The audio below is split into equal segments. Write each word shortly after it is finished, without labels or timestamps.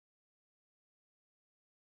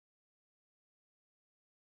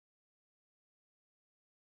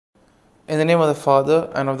In the name of the Father,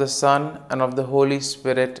 and of the Son, and of the Holy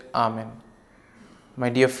Spirit. Amen. My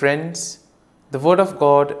dear friends, the Word of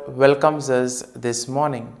God welcomes us this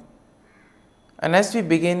morning. And as we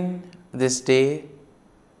begin this day,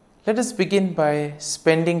 let us begin by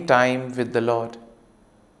spending time with the Lord.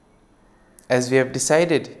 As we have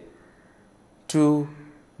decided to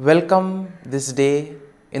welcome this day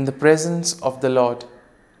in the presence of the Lord,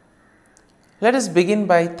 let us begin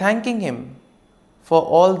by thanking Him for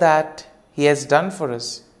all that He has done for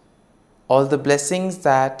us, all the blessings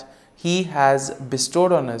that He has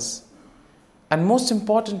bestowed on us, and most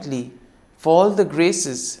importantly, for all the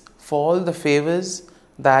graces, for all the favors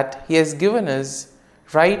that He has given us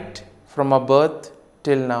right from our birth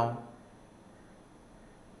till now.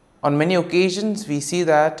 On many occasions, we see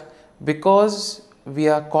that because we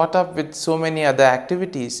are caught up with so many other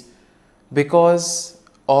activities, because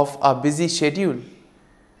of our busy schedule,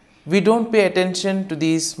 we don't pay attention to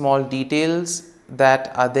these small details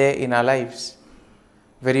that are there in our lives.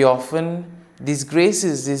 Very often, these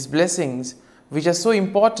graces, these blessings, which are so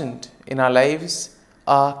important in our lives,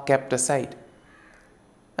 are kept aside.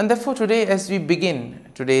 And therefore today, as we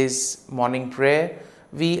begin today's morning prayer,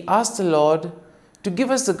 we ask the Lord to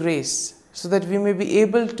give us the grace so that we may be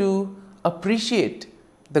able to appreciate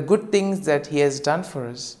the good things that He has done for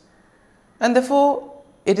us. And therefore,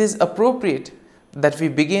 it is appropriate that we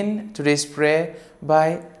begin today's prayer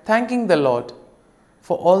by thanking the Lord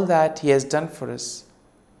for all that He has done for us.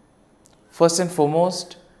 First and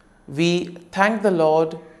foremost, we thank the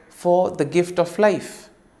Lord for the gift of life,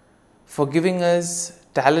 for giving us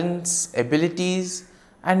talents, abilities,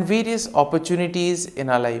 and various opportunities in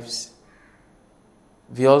our lives.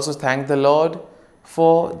 We also thank the Lord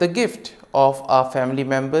for the gift of our family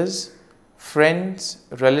members, friends,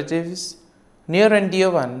 relatives, near and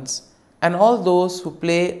dear ones, and all those who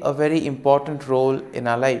play a very important role in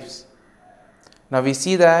our lives. Now we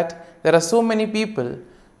see that there are so many people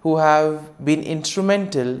who have been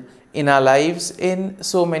instrumental in our lives in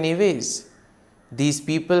so many ways. These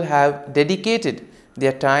people have dedicated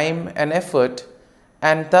their time and effort,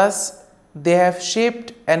 and thus they have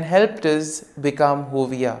shaped and helped us become who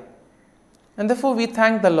we are. And therefore we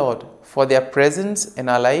thank the Lord for their presence in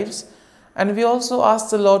our lives, and we also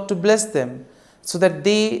ask the Lord to bless them so that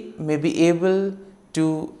they may be able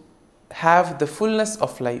to have the fullness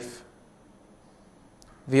of life.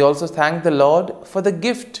 We also thank the Lord for the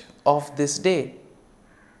gift of this day,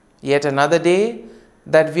 yet another day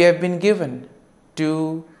that we have been given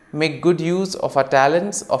to make good use of our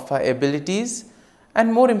talents, of our abilities,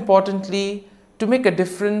 and more importantly, to make a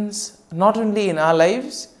difference not only in our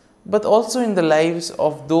lives, but also in the lives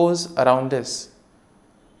of those around us.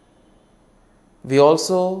 We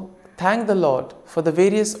also thank the Lord for the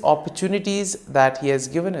various opportunities that He has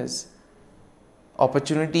given us.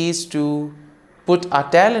 Opportunities to put our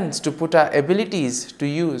talents, to put our abilities to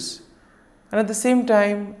use. And at the same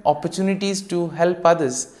time, opportunities to help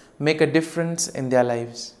others make a difference in their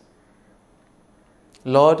lives.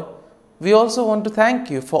 Lord, we also want to thank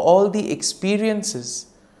You for all the experiences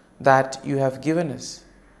that You have given us.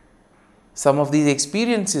 Some of these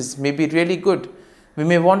experiences may be really good. We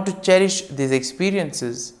may want to cherish these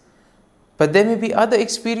experiences. But there may be other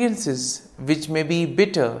experiences which may be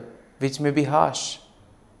bitter, which may be harsh.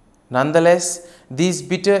 Nonetheless, these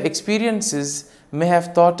bitter experiences may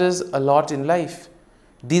have taught us a lot in life.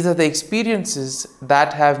 These are the experiences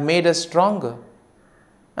that have made us stronger.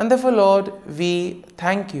 And therefore, Lord, we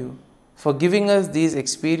thank You for giving us these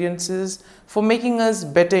experiences, for making us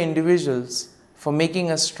better individuals, for making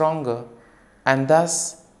us stronger, and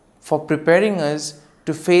thus for preparing us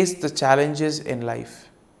to face the challenges in life.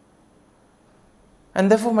 And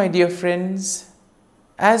therefore, my dear friends,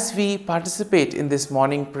 as we participate in this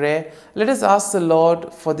morning prayer, let us ask the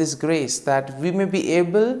Lord for this grace that we may be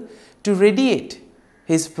able to radiate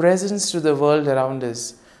His presence to the world around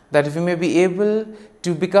us, that we may be able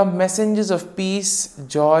to become messengers of peace,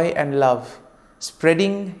 joy, and love,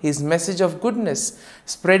 spreading His message of goodness,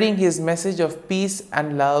 spreading His message of peace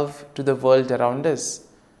and love to the world around us.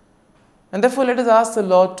 And therefore, let us ask the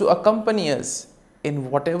Lord to accompany us in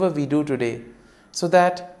whatever we do today, so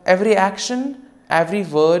that every action, every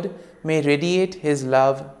word may radiate His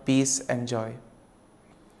love, peace, and joy.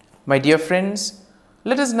 My dear friends,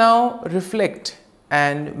 let us now reflect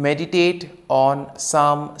and meditate on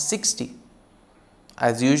Psalm 60.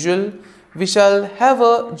 As usual, we shall have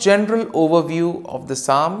a general overview of the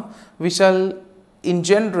psalm. We shall, in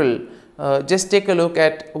general, just take a look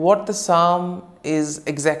at what the psalm is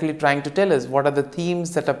exactly trying to tell us. What are the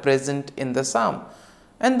themes that are present in the psalm?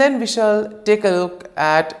 And then we shall take a look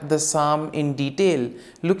at the psalm in detail,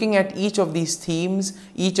 looking at each of these themes,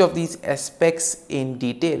 each of these aspects in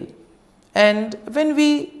detail. And when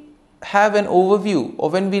we have an overview,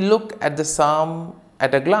 or when we look at the psalm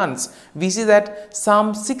at a glance, we see that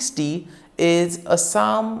Psalm 60 is a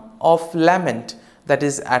psalm of lament that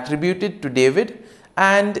is attributed to David,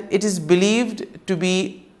 and it is believed to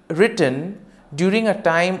be written during a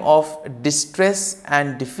time of distress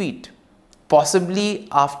and defeat, possibly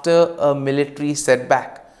after a military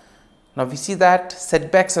setback. Now we see that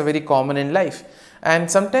setbacks are very common in life, and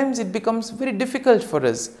sometimes it becomes very difficult for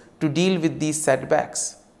us to deal with these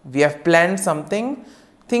setbacks. We have planned something,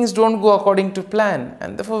 things don't go according to plan,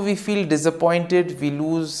 and therefore we feel disappointed, we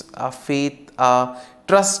lose our faith, our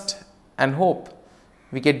trust and hope.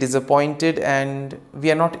 We get disappointed and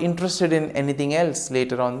we are not interested in anything else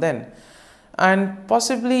later on then. And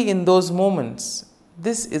possibly in those moments,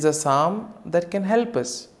 this is a psalm that can help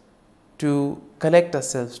us to collect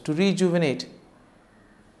ourselves, to rejuvenate,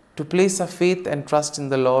 to place our faith and trust in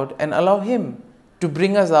the Lord and allow Him to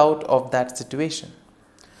bring us out of that situation.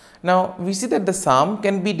 Now, we see that the psalm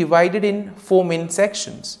can be divided in 4 main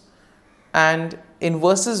sections. And in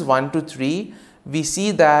verses 1 to 3, we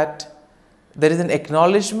see that there is an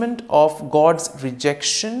acknowledgement of God's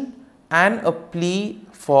rejection and a plea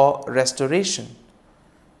for restoration.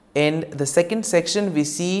 In the second section, we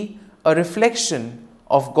see a reflection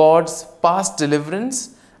of God's past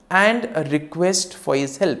deliverance and a request for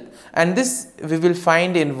His help. And this we will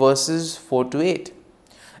find in verses 4 to 8.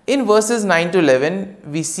 In verses 9 to 11,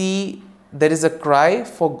 we see there is a cry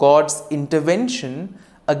for God's intervention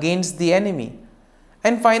against the enemy.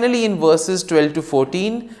 And finally, in verses 12 to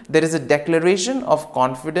 14, there is a declaration of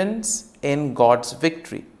confidence in God's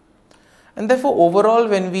victory. And therefore, overall,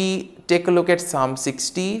 when we take a look at Psalm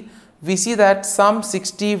 60, we see that Psalm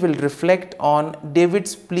 60 will reflect on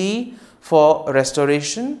David's plea for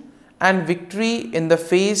restoration and victory in the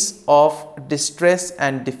face of distress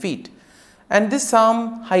and defeat. And this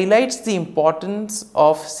psalm highlights the importance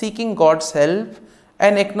of seeking God's help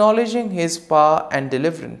and acknowledging His power and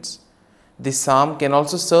deliverance. This psalm can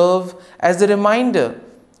also serve as a reminder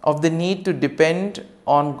of the need to depend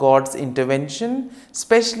on God's intervention,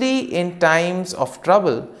 especially in times of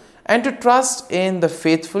trouble, and to trust in the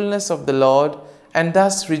faithfulness of the Lord and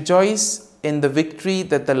thus rejoice in the victory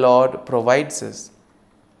that the Lord provides us.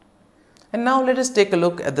 And now let us take a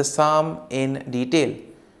look at the psalm in detail.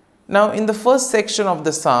 Now, in the first section of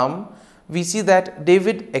the psalm, we see that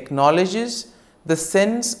David acknowledges the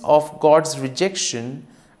sense of God's rejection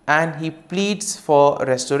and he pleads for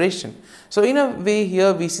restoration. So in a way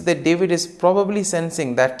here we see that David is probably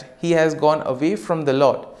sensing that he has gone away from the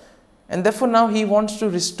Lord, and therefore now he wants to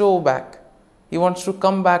restore back. He wants to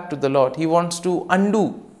come back to the Lord. He wants to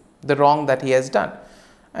undo the wrong that he has done.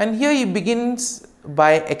 And here he begins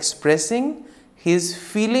by expressing his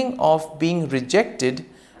feeling of being rejected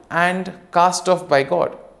and cast off by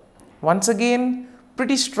God. Once again,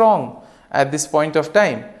 pretty strong at this point of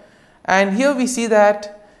time. And here we see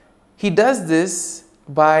that he does this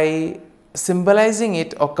by symbolizing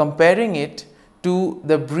it or comparing it to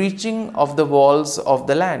the breaching of the walls of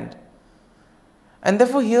the land. And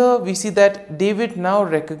therefore here we see that David now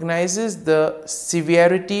recognizes the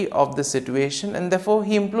severity of the situation, and therefore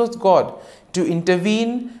he implores God to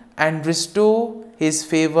intervene and restore his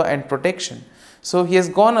favor and protection. So he has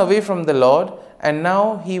gone away from the Lord, and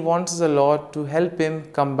now he wants the Lord to help him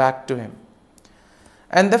come back to him.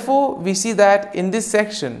 And therefore we see that in this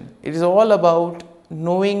section it is all about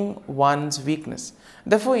knowing one's weakness.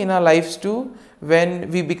 Therefore in our lives too,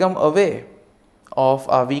 when we become aware of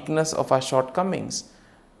our weakness, of our shortcomings,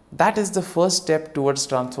 that is the first step towards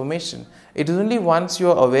transformation. It is only once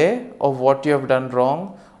you are aware of what you have done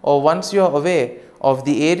wrong, or once you are aware of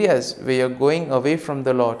the areas where you are going away from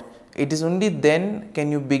the Lord, it is only then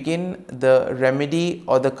can you begin the remedy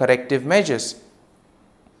or the corrective measures.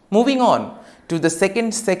 Moving on to the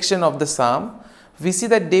second section of the psalm, we see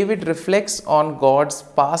that David reflects on God's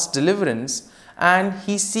past deliverance and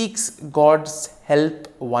he seeks God's help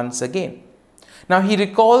once again. Now he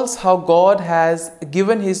recalls how God has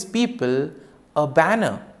given his people a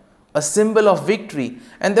banner, a symbol of victory,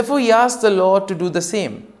 and therefore he asks the Lord to do the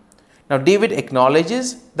same. Now David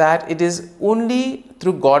acknowledges that it is only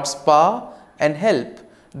through God's power and help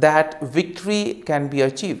that victory can be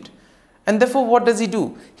achieved. And therefore what does he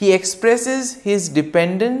do? He expresses his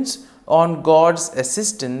dependence on God's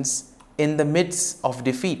assistance in the midst of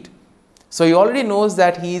defeat. So he already knows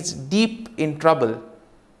that he is deep in trouble,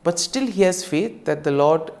 but still he has faith that the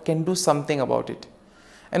Lord can do something about it.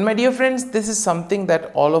 And my dear friends, this is something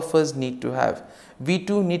that all of us need to have. we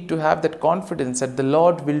too need to have that confidence that the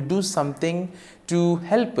Lord will do something to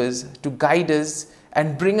help us, to guide us,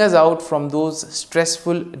 and bring us out from those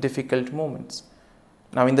stressful, difficult moments.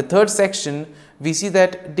 Now, in the third section, we see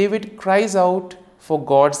that David cries out for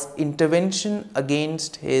God's intervention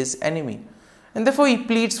against his enemy. And therefore, he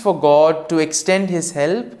pleads for God to extend his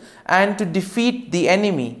help and to defeat the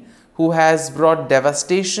enemy who has brought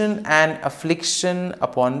devastation and affliction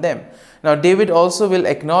upon them. Now, David also will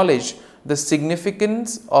acknowledge the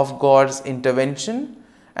significance of God's intervention,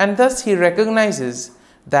 and thus he recognizes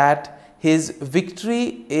that his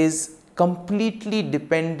victory is completely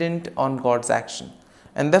dependent on God's action.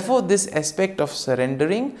 And therefore, this aspect of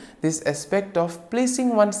surrendering, this aspect of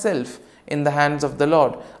placing oneself in the hands of the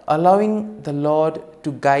Lord, allowing the Lord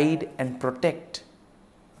to guide and protect,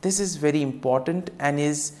 this is very important and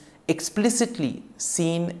is explicitly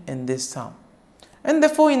seen in this psalm. And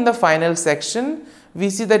therefore, in the final section, we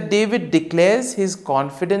see that David declares his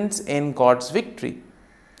confidence in God's victory.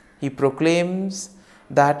 He proclaims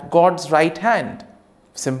that God's right hand,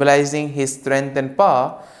 symbolizing his strength and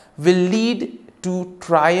power, will lead to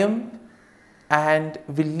triumph and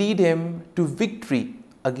will lead him to victory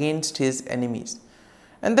against his enemies.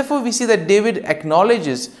 And therefore, we see that David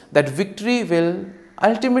acknowledges that victory will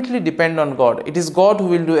ultimately depend on God. It is God who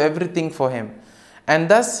will do everything for him. And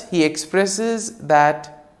thus, he expresses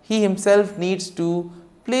that he himself needs to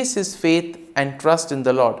place his faith and trust in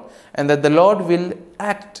the Lord, and that the Lord will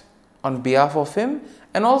act on behalf of him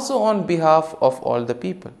and also on behalf of all the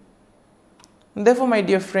people. And therefore, my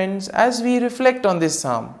dear friends, as we reflect on this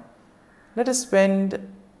psalm, let us spend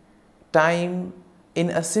time in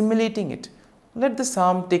assimilating it. Let the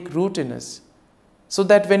psalm take root in us, so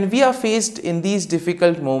that when we are faced in these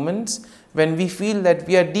difficult moments, when we feel that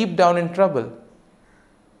we are deep down in trouble,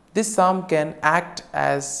 this psalm can act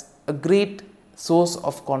as a great source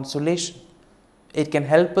of consolation. It can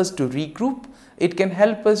help us to regroup. It can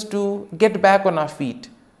help us to get back on our feet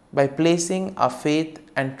by placing our faith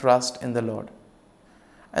and trust in the Lord.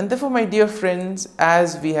 And therefore, my dear friends,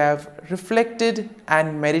 as we have reflected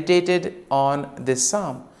and meditated on this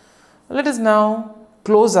psalm, let us now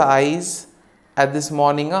close our eyes at this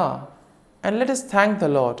morning hour and let us thank the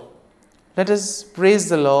Lord. Let us praise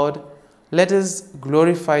the Lord. Let us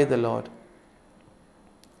glorify the Lord.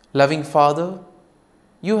 Loving Father,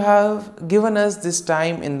 you have given us this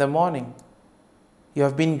time in the morning. You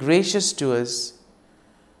have been gracious to us.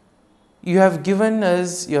 You have given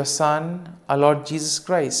us your Son, our Lord Jesus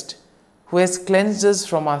Christ, who has cleansed us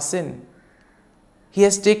from our sin. He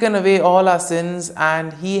has taken away all our sins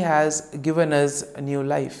and He has given us a new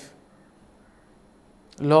life.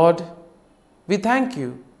 Lord, we thank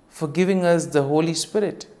you for giving us the Holy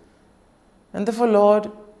Spirit. And therefore,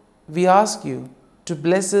 Lord, we ask you to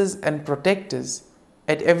bless us and protect us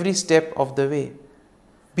at every step of the way.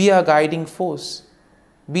 Be our guiding force.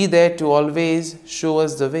 Be there to always show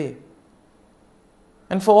us the way.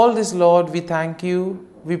 And for all this, Lord, we thank you,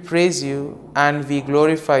 we praise you, and we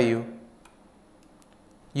glorify you.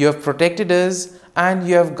 You have protected us and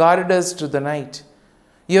you have guarded us through the night.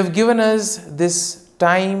 You have given us this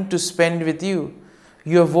time to spend with you.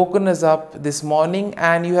 You have woken us up this morning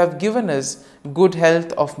and you have given us good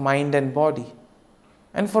health of mind and body.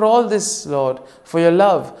 And for all this, Lord, for your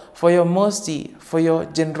love, for your mercy, for your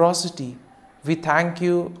generosity, we thank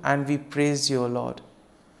you and we praise you, O Lord.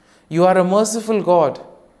 You are a merciful God.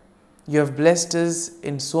 You have blessed us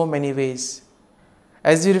in so many ways.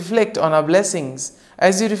 As you reflect on our blessings,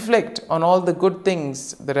 as you reflect on all the good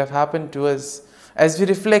things that have happened to us, as we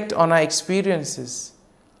reflect on our experiences,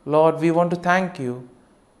 Lord, we want to thank you.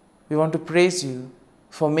 We want to praise you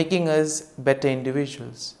for making us better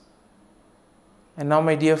individuals. And now,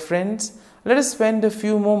 my dear friends, let us spend a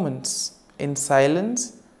few moments in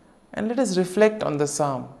silence and let us reflect on the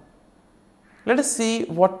psalm. Let us see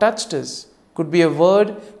what touched us. Could be a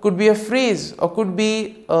word, could be a phrase, or could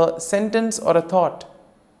be a sentence or a thought.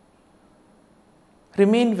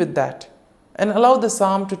 Remain with that and allow the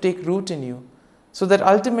psalm to take root in you, so that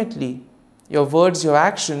ultimately your words, your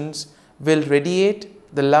actions will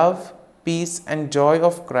radiate the love, peace, and joy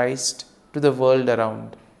of Christ to the world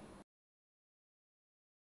around.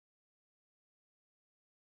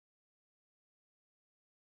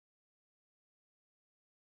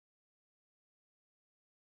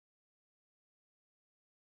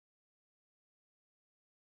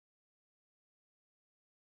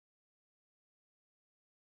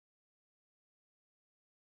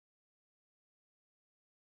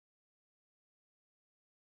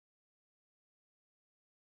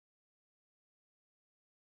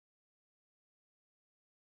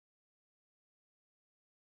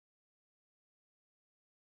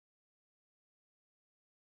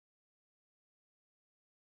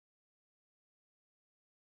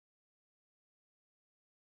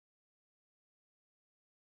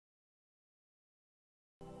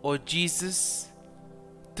 O Jesus,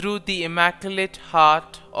 through the Immaculate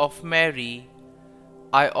Heart of Mary,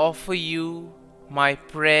 I offer you my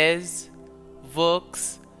prayers,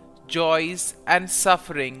 works, joys, and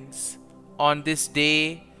sufferings on this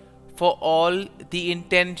day for all the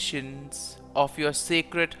intentions of your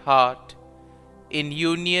Sacred Heart, in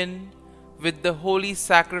union with the holy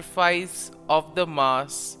sacrifice of the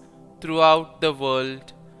Mass throughout the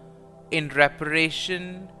world, in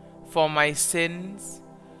reparation for my sins,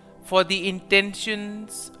 for the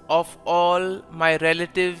intentions of all my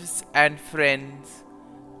relatives and friends,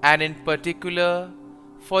 and in particular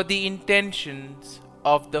for the intentions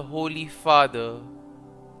of the Holy Father.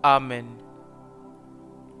 Amen.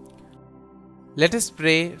 Let us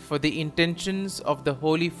pray for the intentions of the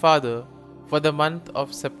Holy Father for the month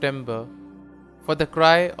of September, for the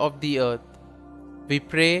cry of the earth. We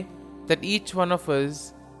pray that each one of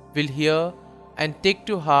us will hear and take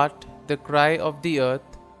to heart the cry of the earth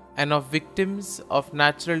and of victims of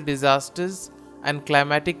natural disasters and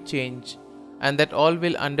climatic change, and that all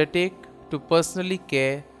will undertake to personally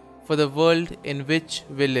care for the world in which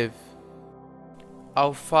we live.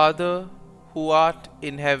 Our Father, who art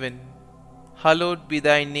in heaven, hallowed be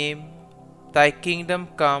thy name. Thy kingdom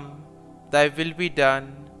come, thy will be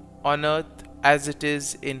done, on earth as it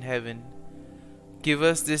is in heaven. Give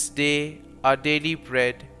us this day our daily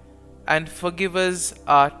bread, and forgive us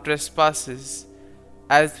our trespasses,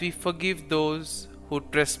 as we forgive those who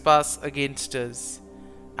trespass against us.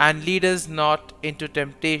 And lead us not into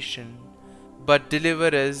temptation, but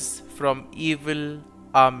deliver us from evil.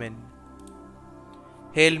 Amen.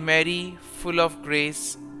 Hail Mary, full of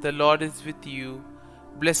grace, the Lord is with you.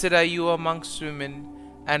 Blessed are you amongst women,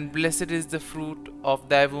 and blessed is the fruit of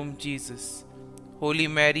thy womb, Jesus. Holy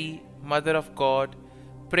Mary, Mother of God,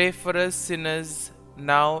 pray for us sinners,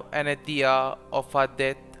 now and at the hour of our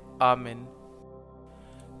death. Amen.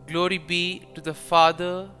 Glory be to the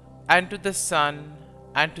Father, and to the Son,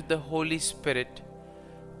 and to the Holy Spirit,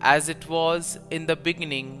 as it was in the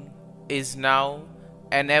beginning, is now,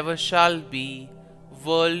 and ever shall be,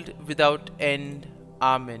 world without end.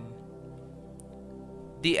 Amen.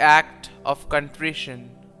 The Act of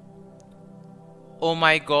Contrition. O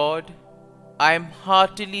my God, I am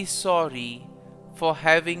heartily sorry for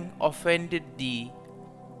having offended Thee,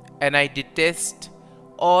 and I detest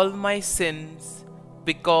all my sins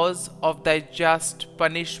because of Thy just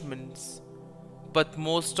punishments, but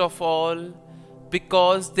most of all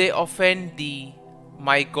because they offend Thee,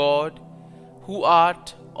 my God, who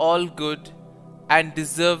art all good and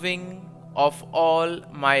deserving of all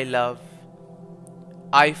my love.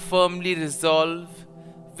 I firmly resolve,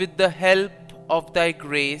 with the help of Thy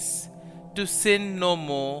grace, to sin no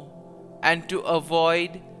more, and to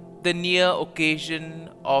avoid the near occasion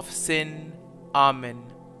of sin. Amen.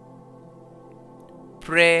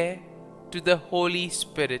 Prayer to the Holy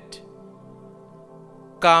Spirit.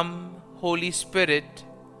 Come, Holy Spirit,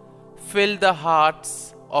 fill the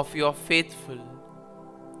hearts of your faithful,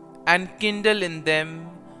 and kindle in them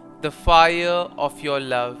the fire of your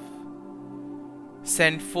love.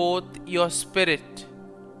 Send forth your Spirit,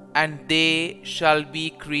 and they shall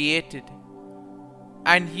be created,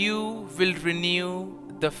 and you will renew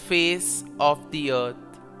the face of the earth.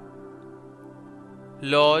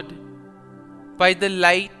 Lord, by the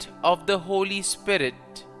light of the Holy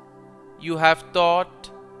Spirit, you have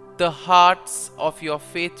taught the hearts of your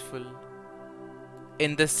faithful.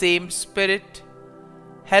 In the same Spirit,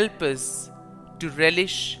 help us to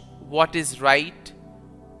relish what is right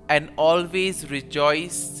and always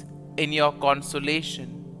rejoice in your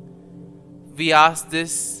consolation. We ask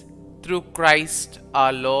this through Christ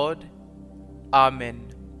our Lord.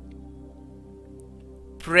 Amen.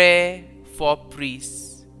 Prayer for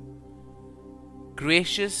priests.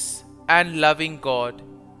 Gracious and loving God,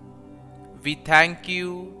 we thank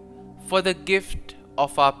you for the gift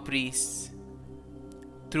of our priests.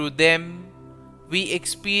 Through them, we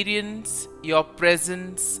experience your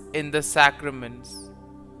presence in the sacraments.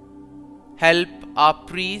 Help our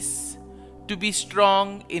priests to be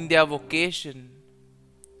strong in their vocation.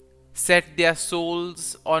 Set their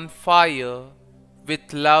souls on fire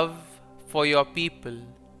with love for your people.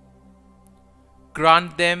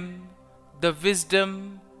 Grant them the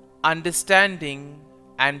wisdom, understanding,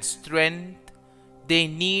 and strength they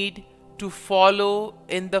need to follow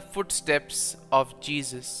in the footsteps of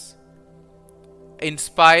Jesus.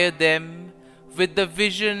 Inspire them with the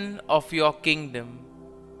vision of your kingdom.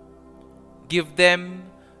 Give them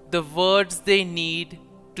the words they need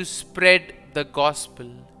to spread the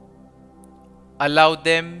gospel. Allow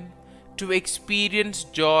them to experience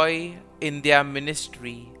joy in their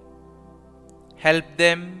ministry. Help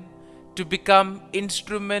them to become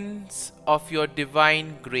instruments of your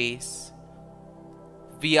divine grace.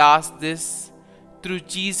 We ask this through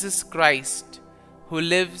Jesus Christ, who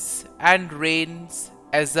lives and reigns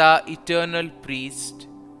as our eternal priest.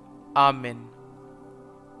 Amen.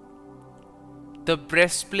 The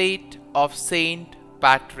breastplate of Saint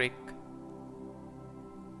Patrick.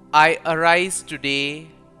 I arise today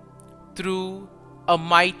through a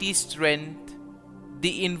mighty strength,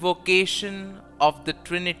 the invocation of the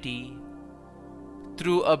Trinity,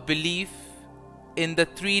 through a belief in the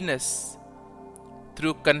threeness,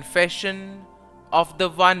 through confession of the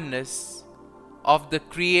oneness of the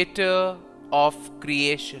Creator of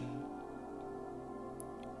creation.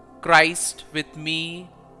 Christ with me,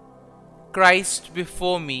 Christ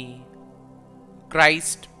before me,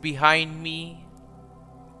 Christ behind me,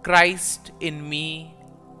 Christ in me,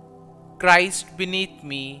 Christ beneath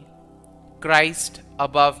me, Christ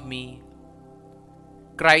above me,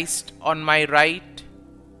 Christ on my right,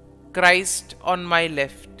 Christ on my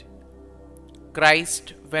left,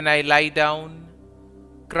 Christ when I lie down,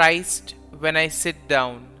 Christ when I sit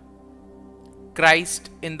down, Christ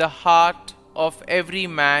in the heart of every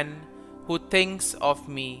man who thinks of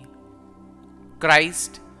me,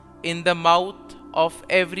 Christ in the mouth of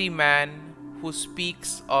every man who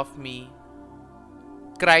speaks of me,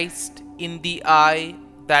 Christ in the eye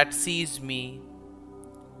that sees me,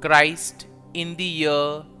 Christ in the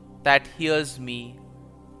ear that hears me.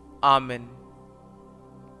 Amen.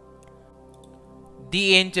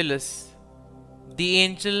 The Angelus. The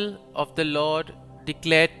angel of the Lord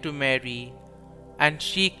declared to Mary, and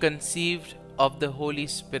she conceived of the Holy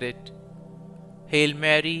Spirit. Hail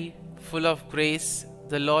Mary, full of grace,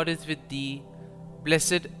 the Lord is with thee.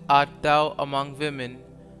 Blessed art thou among women,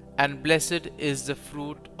 and blessed is the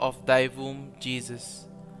fruit of thy womb, Jesus.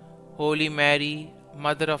 Holy Mary,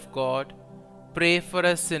 Mother of God, pray for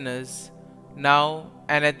us sinners, now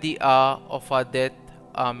and at the hour of our death.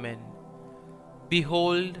 Amen.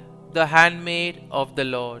 Behold, the handmaid of the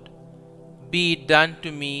Lord, be it done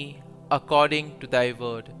to me according to thy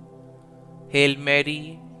word. Hail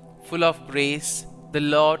Mary, full of grace, the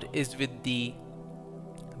Lord is with thee.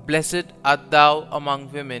 Blessed art thou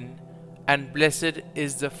among women, and blessed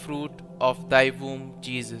is the fruit of thy womb,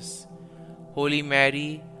 Jesus. Holy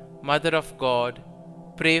Mary, Mother of God,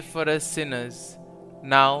 pray for us sinners,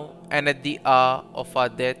 now and at the hour of our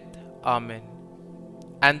death. Amen.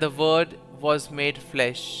 And the Word was made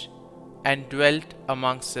flesh, and dwelt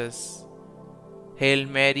amongst us. Hail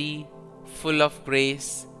Mary, full of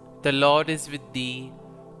grace, the Lord is with thee.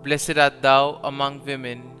 Blessed art thou among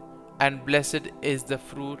women, and blessed is the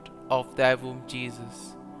fruit of thy womb,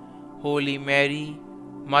 Jesus. Holy Mary,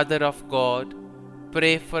 Mother of God,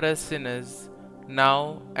 pray for us sinners,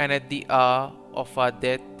 now and at the hour of our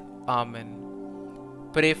death. Amen.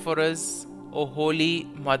 Pray for us, O Holy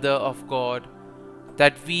Mother of God,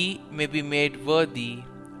 that we may be made worthy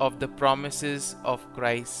of the promises of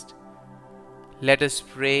Christ. Let us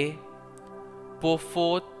pray. Pour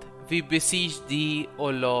forth, we beseech thee, O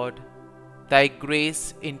Lord, thy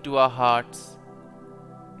grace into our hearts,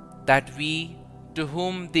 that we, to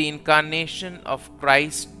whom the incarnation of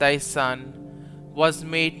Christ thy Son was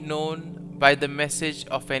made known by the message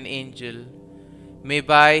of an angel, may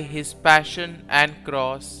by his passion and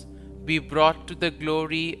cross be brought to the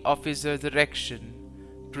glory of his resurrection,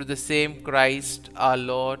 through the same Christ our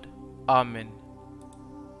Lord. Amen.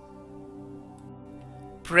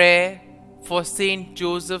 Prayer for Saint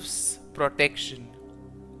Joseph's protection.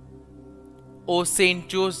 O Saint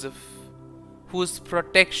Joseph, whose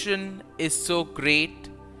protection is so great,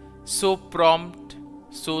 so prompt,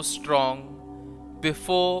 so strong,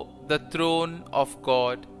 before the throne of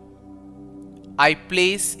God, I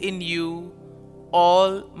place in you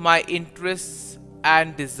all my interests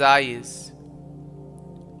and desires.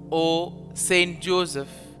 O Saint Joseph,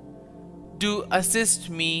 do assist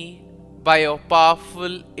me by your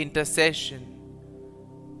powerful intercession,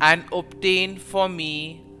 and obtain for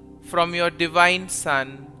me from your divine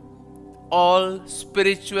Son all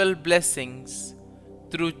spiritual blessings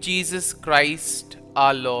through Jesus Christ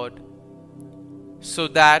our Lord, so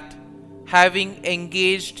that, having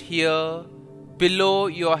engaged here below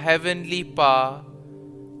your heavenly power,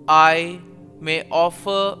 I may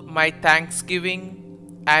offer my thanksgiving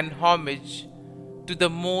and homage to the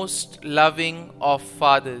most loving of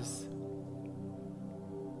fathers.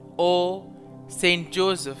 O Saint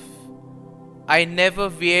Joseph, I never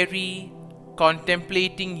weary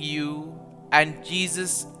contemplating you and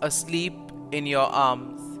Jesus asleep in your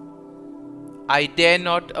arms. I dare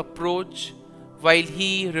not approach while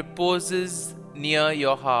he reposes near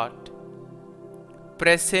your heart.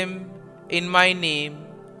 Press him in my name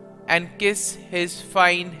and kiss his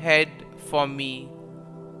fine head for me,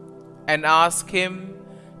 and ask him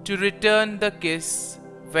to return the kiss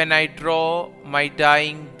when I draw my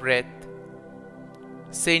dying breath.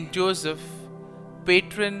 Saint Joseph,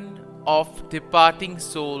 patron of departing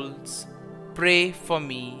souls, pray for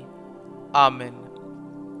me. Amen.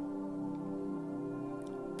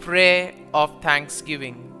 Prayer of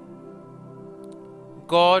Thanksgiving.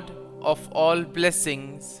 God of all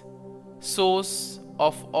blessings, source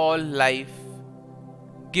of all life,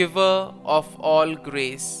 giver of all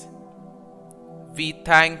grace, we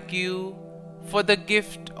thank you for the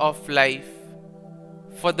gift of life,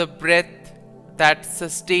 for the breath that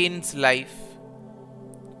sustains life,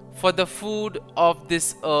 for the food of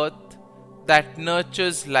this earth that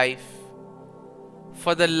nurtures life,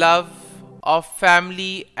 for the love of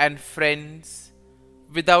family and friends,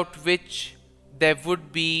 without which there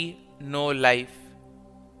would be no life.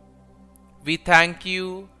 We thank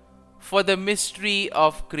you for the mystery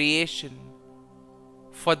of creation,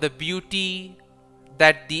 for the beauty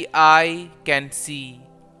that the eye can see,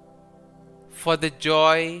 for the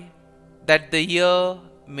joy that the ear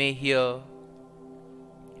may hear,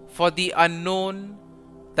 for the unknown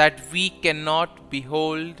that we cannot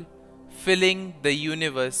behold, filling the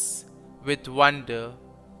universe with wonder,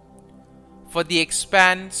 for the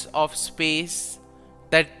expanse of space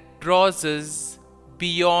that draws us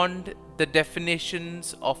beyond the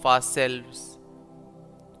definitions of ourselves.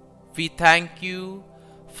 We thank you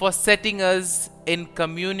for setting us in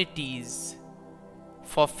communities,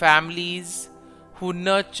 for families who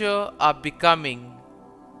nurture our becoming,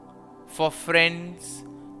 for friends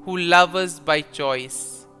who love us by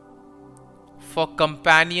choice, for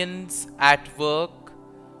companions at work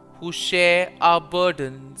who share our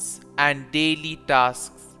burdens and daily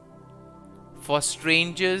tasks, for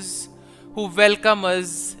strangers who welcome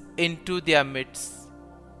us into their midst,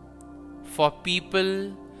 for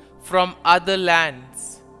people from other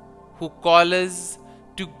lands who call us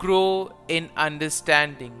to grow in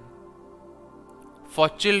understanding, for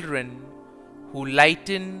children who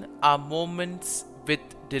lighten our moments with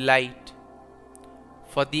delight,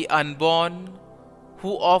 for the unborn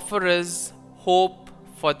who offer us hope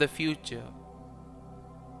for the future.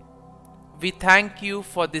 We thank you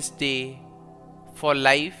for this day, for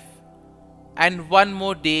life, and one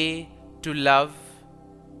more day to love,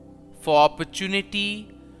 for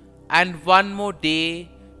opportunity, and one more day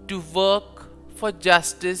to work for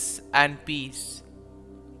justice and peace,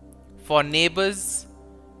 for neighbors,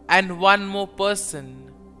 and one more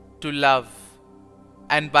person to love,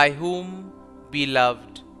 and by whom be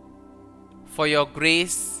loved, for your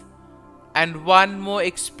grace, and one more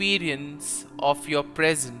experience of your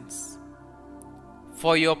presence,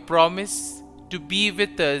 for your promise to be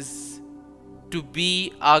with us, to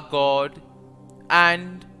be our God,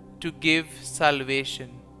 and to give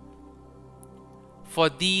salvation. For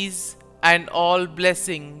these and all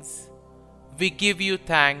blessings, we give you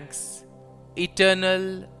thanks,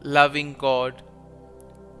 eternal loving God.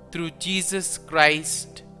 Through Jesus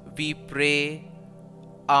Christ we pray.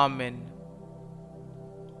 Amen.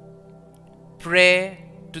 Prayer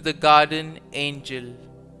to the Guardian Angel.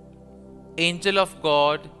 Angel of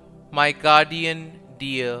God, my guardian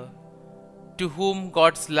dear, to whom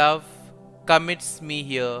God's love commits me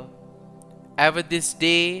here, ever this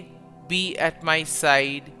day be at my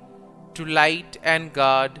side, to light and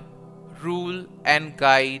guard, rule and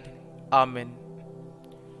guide. Amen.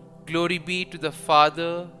 Glory be to the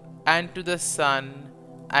Father, and to the Son,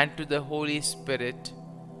 and to the Holy Spirit,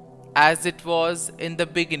 as it was in the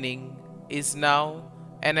beginning, is now,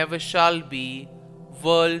 and ever shall be,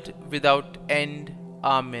 world without end.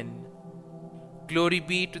 Amen. Glory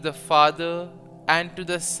be to the Father, and to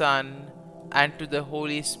the Son, and to the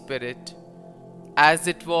Holy Spirit, as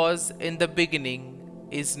it was in the beginning,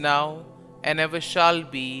 is now, and ever shall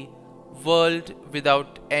be, world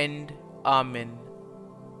without end. Amen.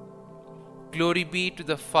 Glory be to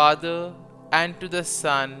the Father, and to the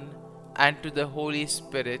Son, and to the Holy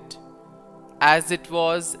Spirit, as it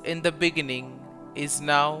was in the beginning, is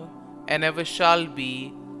now, and ever shall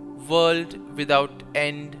be, world without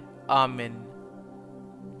end. Amen.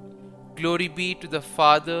 Glory be to the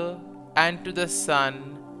Father, and to the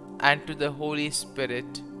Son, and to the Holy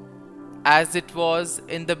Spirit, as it was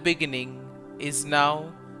in the beginning, is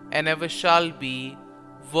now, and ever shall be,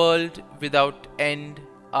 world without end.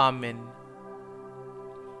 Amen.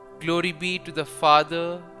 Glory be to the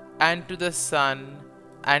Father, and to the Son,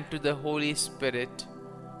 and to the Holy Spirit,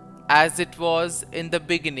 as it was in the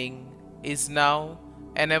beginning, is now,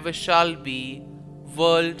 and ever shall be,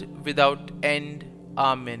 world without end.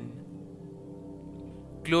 Amen.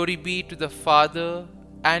 Glory be to the Father,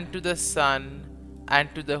 and to the Son,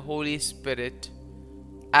 and to the Holy Spirit,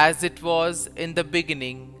 as it was in the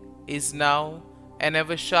beginning, is now, and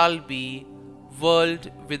ever shall be, world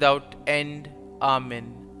without end.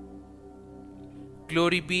 Amen.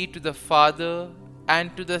 Glory be to the Father,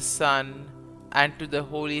 and to the Son, and to the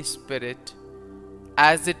Holy Spirit,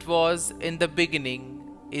 as it was in the beginning,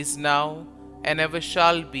 is now, and ever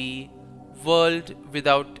shall be, world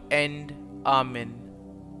without end. Amen.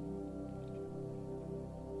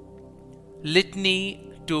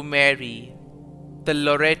 Litany to Mary, the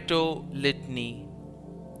Loreto Litany.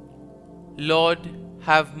 Lord,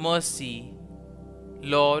 have mercy.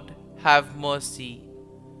 Lord, have mercy.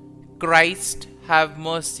 Christ, have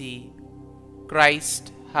mercy.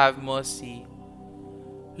 Christ, have mercy.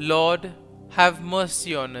 Lord, have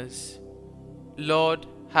mercy on us. Lord,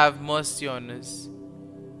 have mercy on us.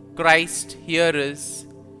 Christ, hear us.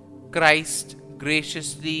 Christ,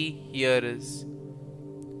 graciously hear us.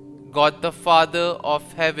 God the Father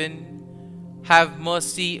of heaven, have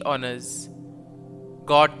mercy on us.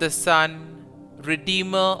 God the Son,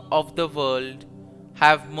 Redeemer of the world,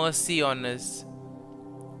 have mercy on us.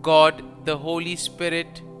 God the Holy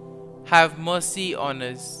Spirit, have mercy on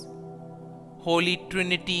us. Holy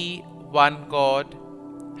Trinity, one God,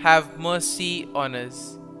 have mercy on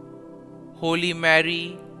us. Holy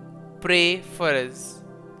Mary, pray for us.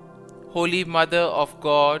 Holy Mother of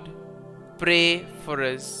God, pray for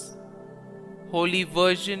us. Holy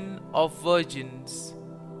Virgin of Virgins,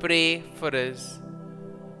 pray for us.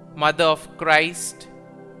 Mother of Christ,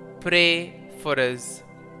 pray for us.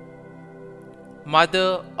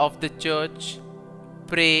 Mother of the Church,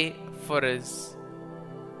 pray for us.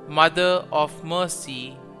 Mother of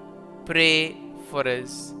Mercy, pray for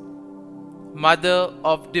us. Mother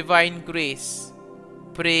of Divine Grace,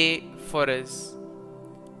 pray for us.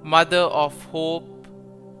 Mother of Hope,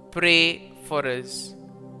 pray for us.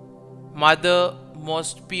 Mother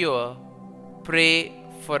most pure, pray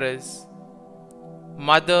for us.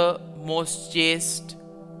 Mother most chaste,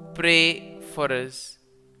 pray for us.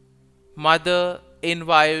 Mother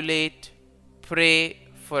inviolate, pray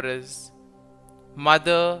for us.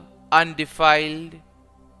 Mother undefiled,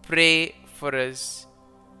 pray for us.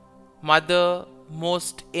 Mother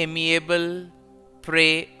most amiable,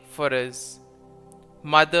 pray for us.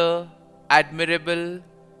 Mother admirable,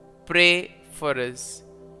 pray for us.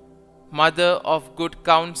 Mother of good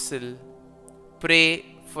counsel, pray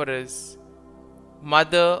for us.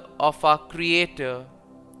 Mother of our Creator,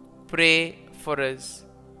 pray for us.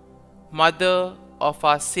 Mother of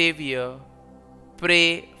our Saviour,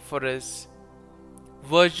 pray for us.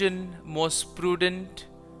 Virgin most prudent,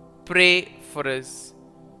 pray for us.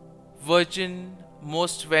 Virgin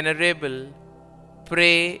most venerable,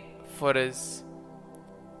 pray for us.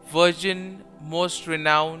 Virgin most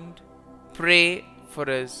renowned, pray for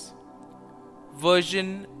us.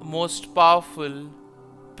 Virgin most powerful,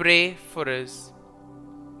 pray for us.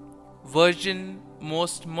 Virgin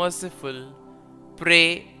most merciful,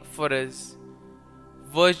 pray for us.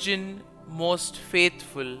 Virgin most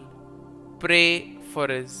faithful, pray for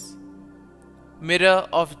us. Mirror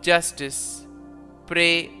of justice,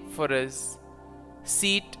 pray for us.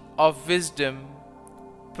 Seat of wisdom,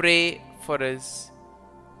 pray for us.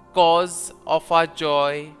 Cause of our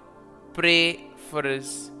joy, pray for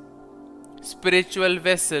us. Spiritual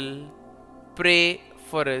vessel, pray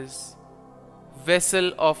for us.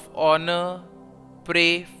 Vessel of honor,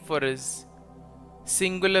 pray for us.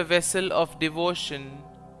 Singular vessel of devotion,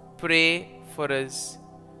 pray for us.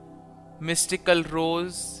 Mystical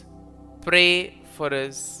rose, pray for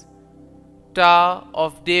us. Tower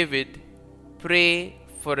of David, pray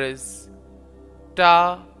for us.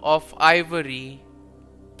 Tower of ivory,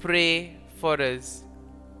 pray for us.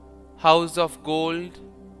 House of gold,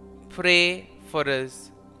 pray for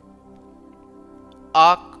us.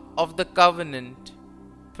 Ark of the Covenant,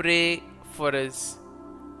 pray for us.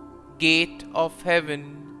 Gate of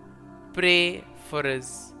heaven, pray for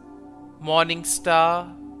us. Morning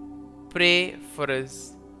star, pray for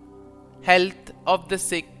us. Health of the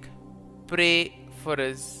sick, pray for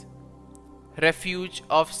us. Refuge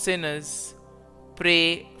of sinners,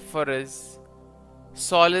 pray for us.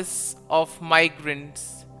 Solace of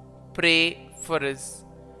migrants, pray for us.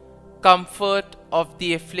 Comfort of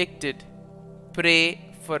the afflicted,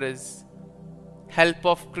 pray for us. Help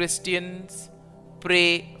of Christians,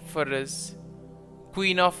 pray for us.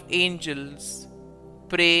 Queen of angels,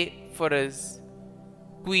 pray for us.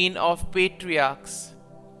 Queen of patriarchs,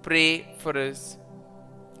 pray for us.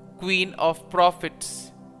 Queen of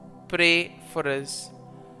prophets, pray for us.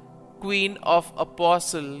 Queen of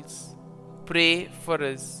apostles, pray for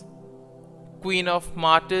us. Queen of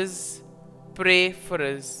martyrs, pray for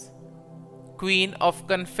us. Queen of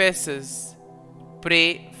Confessors,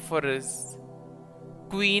 pray for us.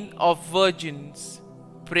 Queen of Virgins,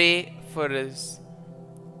 pray for us.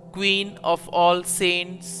 Queen of all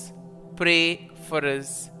saints, pray for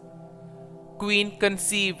us. Queen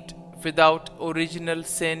conceived without original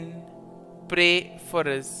sin, pray for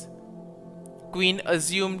us. Queen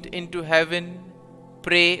assumed into heaven,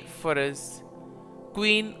 pray for us.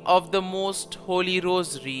 Queen of the Most Holy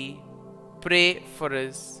Rosary, pray for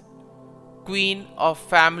us. Queen of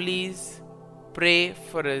Families, pray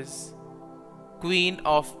for us. Queen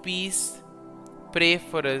of Peace, pray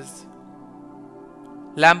for us.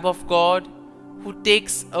 Lamb of God, who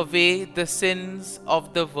takes away the sins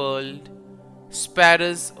of the world, spare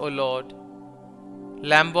us, O Lord.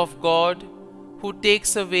 Lamb of God, who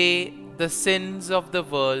takes away the sins of the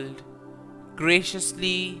world,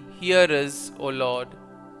 graciously hear us, O Lord.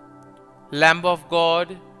 Lamb of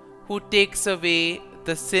God, who takes away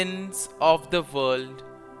the sins of the world,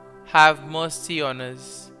 have mercy on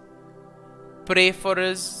us. Pray for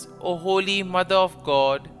us, O Holy Mother of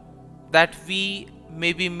God, that we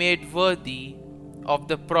may be made worthy of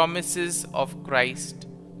the promises of Christ.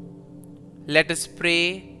 Let us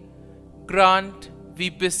pray. Grant, we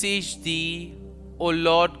beseech Thee, O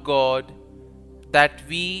Lord God, that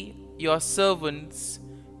we, Your servants,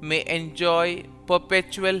 may enjoy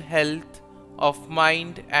perpetual health of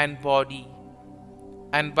mind and body,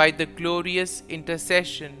 and by the glorious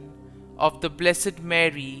intercession of the Blessed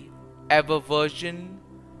Mary, ever Virgin,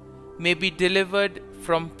 may be delivered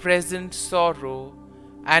from present sorrow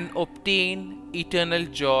and obtain eternal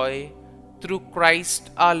joy through Christ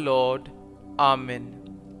our Lord.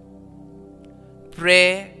 Amen.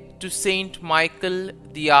 Prayer to Saint Michael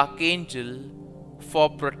the Archangel for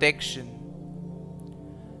protection.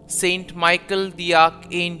 Saint Michael the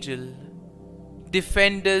Archangel,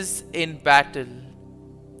 defend us in battle.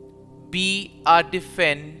 Be our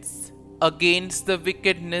defense against the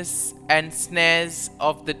wickedness and snares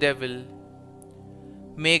of the devil.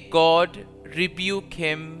 May God rebuke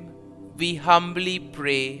him, we humbly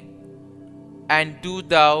pray. And do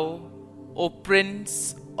Thou, O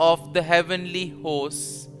Prince of the heavenly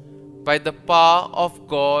hosts, by the power of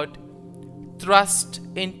God, thrust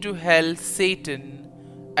into hell Satan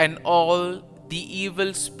and all the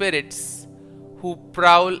evil spirits who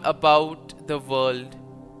prowl about the world,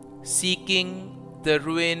 seeking the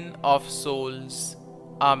ruin of souls.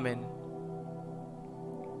 Amen.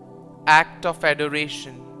 Act of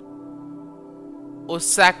Adoration. O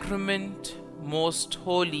Sacrament most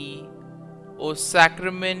holy, O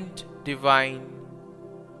Sacrament divine,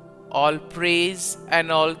 all praise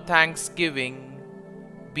and all thanksgiving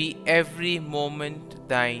be every moment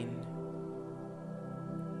Thine.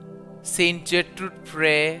 Saint Gertrude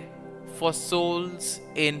Prayer for souls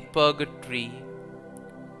in purgatory.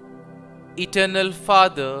 Eternal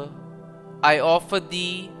Father, I offer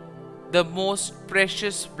Thee the most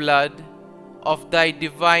precious blood of Thy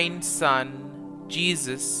divine Son,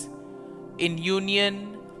 Jesus, in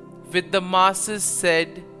union with the masses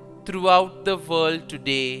said throughout the world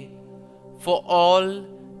today, for all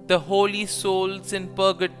the holy souls in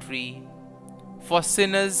purgatory, for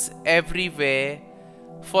sinners everywhere,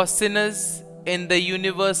 for sinners in the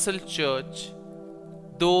universal church,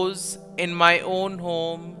 those in my own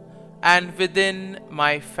home and within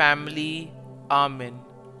my family. Amen.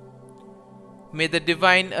 May the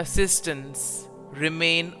divine assistance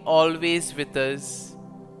remain always with us,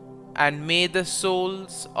 and may the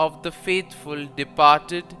souls of the faithful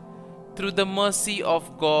departed through the mercy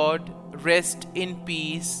of God rest in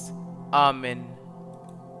peace. Amen.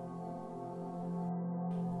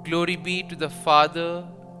 Glory be to the Father,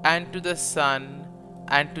 and to the Son,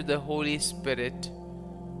 and to the Holy Spirit,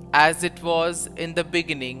 as it was in the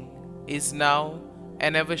beginning, is now,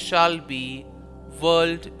 and ever shall be,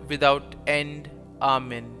 world without end.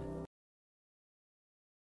 Amen.